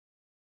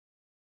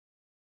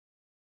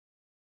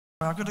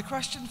I've got a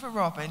question for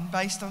Robin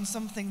based on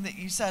something that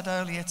you said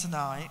earlier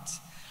tonight.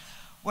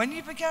 When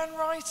you began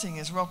writing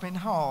as Robin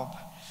Hobb,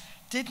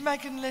 did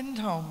Megan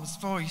Lindholm's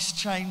voice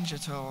change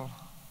at all?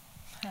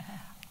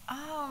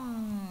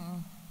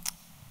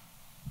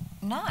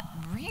 Not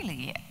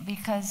really,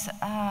 because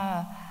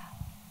I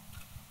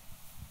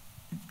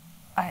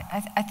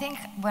think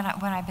when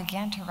I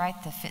began to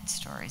write the Fit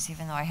stories,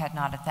 even though I had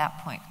not at that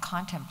point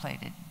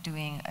contemplated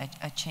doing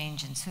a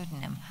change in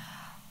pseudonym,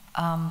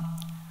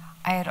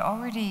 I had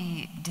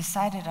already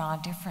decided on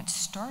a different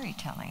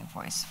storytelling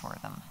voice for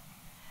them.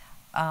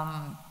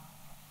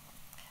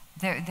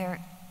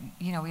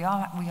 You know, we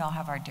all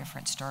have our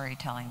different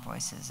storytelling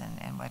voices,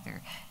 and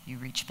whether you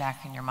reach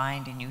back in your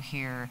mind and you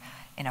hear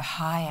 "In a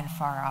high and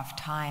far off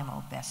time,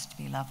 O best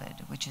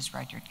beloved," which is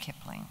Rudyard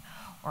Kipling,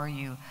 or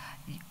you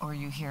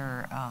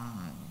hear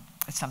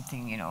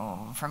something, you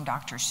know, from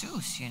Dr.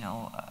 Seuss, you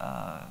know,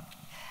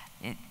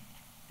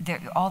 there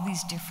all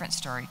these different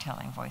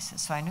storytelling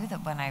voices. So I knew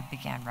that when I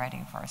began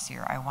writing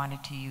Farseer, I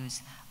wanted to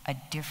use a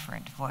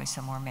different voice,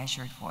 a more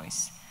measured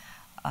voice.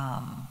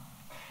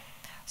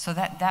 So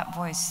that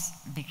voice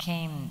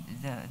became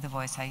the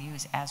voice I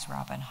use as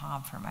Robin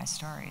Hobb for my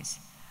stories.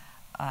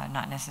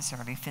 Not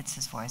necessarily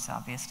Fitz's voice,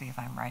 obviously, if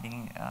I'm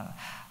writing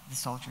the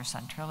Soldier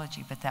Son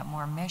trilogy, but that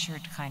more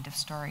measured kind of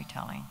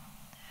storytelling.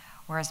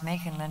 Whereas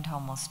Megan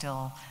Lindholm will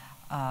still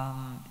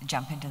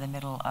jump into the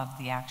middle of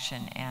the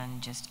action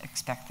and just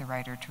expect the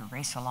writer to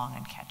race along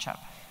and catch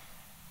up.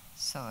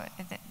 So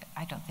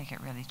I don't think it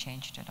really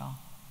changed at all.